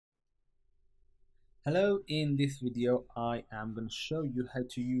Hello, in this video I am going to show you how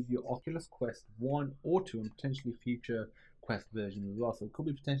to use your Oculus Quest 1 or 2 and potentially future Quest versions as well. So it could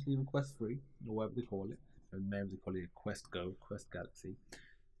be potentially even Quest 3 or whatever they call it. Or maybe they call it Quest Go, Quest Galaxy.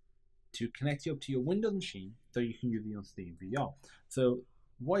 To connect you up to your Windows machine so you can use it on SteamVR. So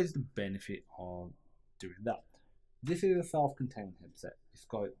what is the benefit of doing that? This is a self-contained headset. It's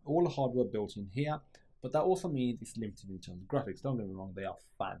got all the hardware built in here, but that also means it's limited in terms of graphics. Don't get me wrong, they are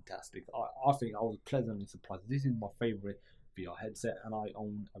fantastic. I think I was pleasantly surprised. This is my favorite VR headset, and I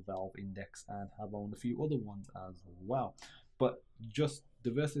own a Valve Index and have owned a few other ones as well. But just the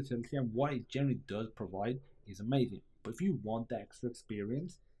versatility and what it generally does provide is amazing. But if you want that extra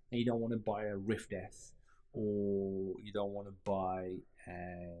experience and you don't want to buy a Rift S or you don't want to buy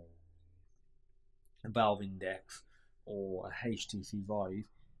a Valve Index or a HTC Vive,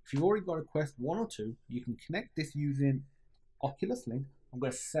 if you've already got a Quest 1 or 2, you can connect this using Oculus Link. I've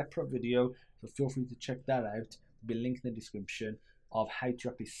got a separate video, so feel free to check that out. There'll be a link in the description of how to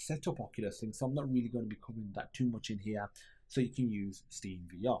actually set up Oculus Link. So I'm not really going to be covering that too much in here. So you can use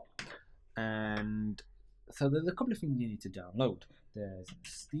SteamVR. And so there's a couple of things you need to download. There's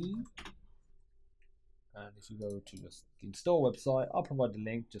Steam. And if you go to the install website, I'll provide the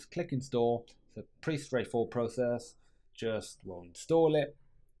link. Just click install. It's a pretty straightforward process. Just install it,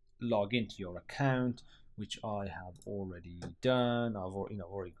 log into your account, which I have already done. I've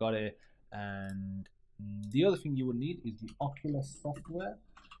already got it. And the other thing you will need is the Oculus software.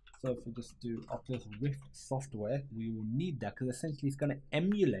 So if we just do Oculus Rift software, we will need that because essentially it's going to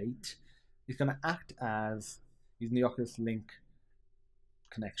emulate. It's going to act as using the Oculus Link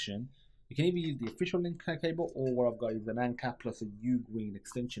connection. You can either use the official link cable, or what I've got is an ANCAP plus a U-Green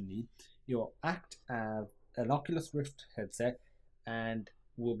extension lead. It will act as an Oculus Rift headset, and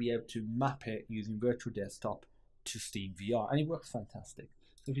we'll be able to map it using virtual desktop to SteamVR, and it works fantastic.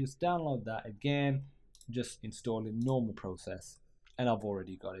 So if you just download that again, just install a normal process, and I've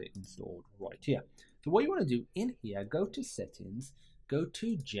already got it installed right here. So what you want to do in here, go to settings, go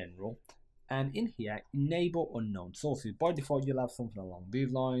to general, and in here enable unknown sources. By default you'll have something along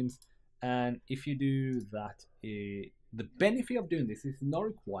these lines, and if you do that, the benefit of doing this is not a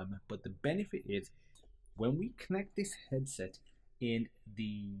requirement, but the benefit is when we connect this headset in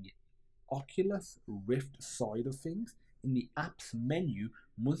the Oculus Rift side of things, in the apps menu,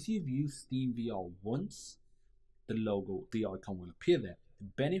 once you've used SteamVR once, the logo, the icon will appear there. The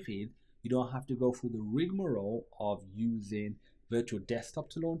benefit is you don't have to go through the rigmarole of using virtual desktop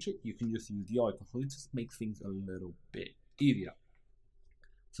to launch it. You can just use the icon, so it just makes things a little bit easier.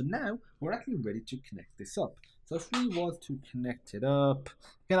 So now we're actually ready to connect this up. So if we was to connect it up,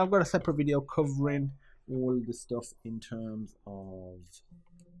 again, I've got a separate video covering all the stuff in terms of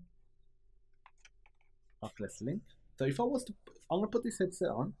Oculus Link. So if I was to, I'm going to put this headset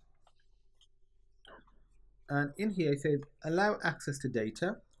on, and in here it says allow access to data.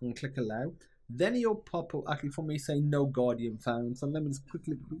 I'm going to click allow. Then you'll pop up actually for me saying no Guardian found. So let me just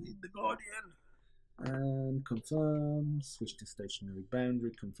quickly read the Guardian and confirm. Switch to stationary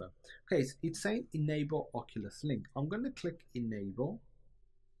boundary. Confirm. Okay, so it's saying enable Oculus Link. I'm going to click enable.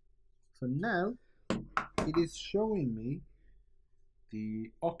 So now it is showing me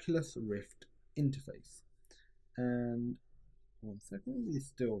the Oculus Rift interface. And 1 second, it's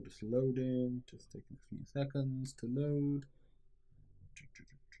still just loading, just taking a few seconds to load.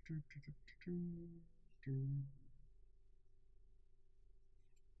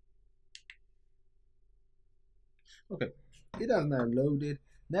 Okay, it has now loaded.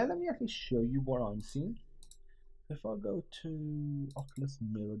 Now let me actually show you what I'm seeing. If I go to Oculus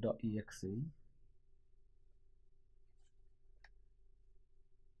Mirror.exe,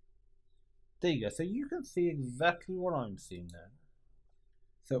 there you go. So you can see exactly what I'm seeing now.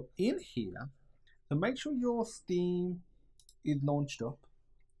 So in here, so make sure your Steam is launched up,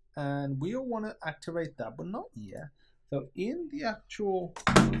 and we'll want to activate that, but not yet. So in the actual,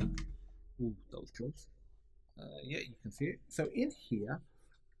 ooh, that was close. Yeah, you can see it. So in here,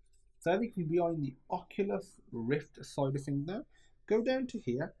 so I think we are in the Oculus Rift side of things now. Go down to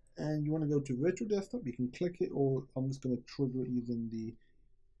here, and you want to go to virtual desktop. You can click it, or I'm just going to trigger it using the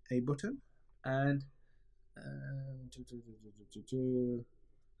A button. And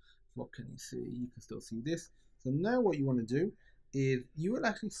what can you see? You can still see this. So now what you want to do is you will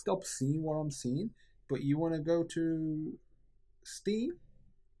actually stop seeing what I'm seeing, but you want to go to Steam,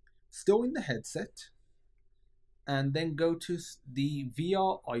 still in the headset, and then go to the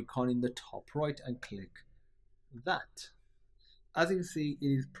VR icon in the top right and click that. As you can see, it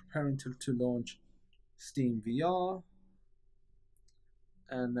is preparing to launch SteamVR,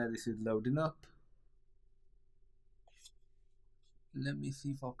 and now this is loading up. Let me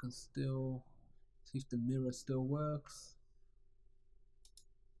see if I can still See if the mirror still works.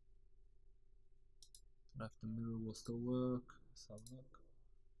 Don't know if the mirror will still work. Let's have a look.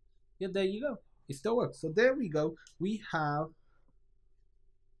 Yeah, there you go. It still works. So there we go. We have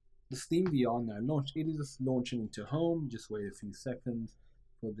the SteamVR now launched. It is just launching into home. Just wait a few seconds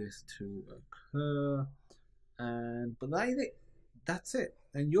for this to occur. But that is it. That's it.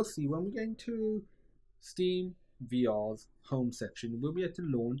 And you'll see when we get into SteamVR's home section, we'll be able to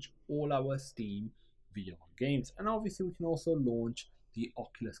launch all our Steam VR games. And obviously we can also launch the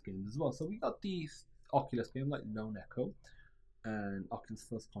Oculus games as well. So we got these Oculus games like Lone Echo and Oculus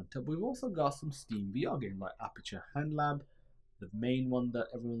First Contact. We've also got some Steam VR games like Aperture Hand Lab. The main one that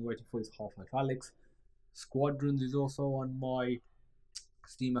everyone's waiting for is Half-Life Alyx. Squadrons is also on my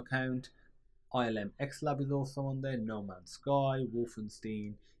Steam account. ILM X Lab is also on there. No Man's Sky,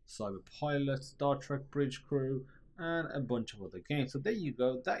 Wolfenstein, Cyberpilot, Star Trek Bridge Crew, and a bunch of other games. So there you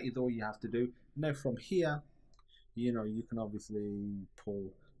go. That is all you have to do. Now from here, you can obviously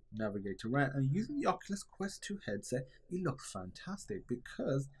navigate around, and using the Oculus Quest 2 headset, it looks fantastic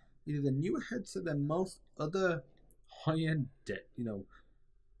because it is a newer headset than most other high-end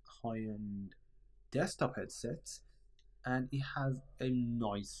desktop headsets, and it has a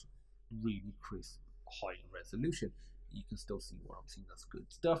nice, really crisp high resolution. You can still see what I'm seeing. That's good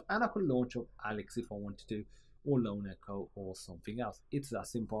stuff. And I could launch up Alyx if I wanted to, or Lone Echo, or something else. It's that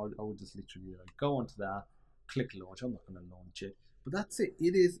simple. I would just literally go onto that, click launch. I'm not going to launch it, but that's it.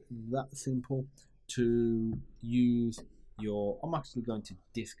 It is that simple to use your. I'm actually going to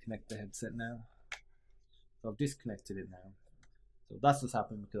disconnect the headset now. So I've disconnected it now. So that's what's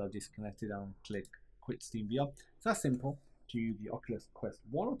happened because I've disconnected and click quit SteamVR. It's that simple to use the Oculus Quest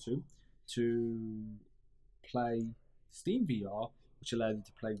 1 or 2 to play SteamVR, which allows you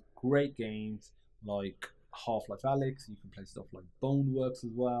to play great games like Half-Life Alyx. You can play stuff like Boneworks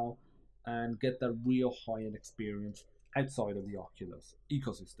as well, and get that real high-end experience outside of the Oculus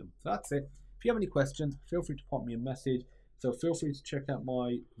ecosystem. So that's it. If you have any questions, feel free to pop me a message. So feel free to check out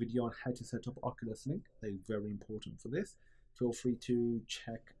my video on how to set up Oculus Link. They're very important for this. Feel free to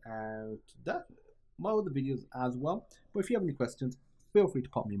check out my other videos as well. But if you have any questions, feel free to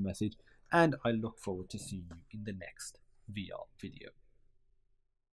pop me a message, and I look forward to seeing you in the next VR video.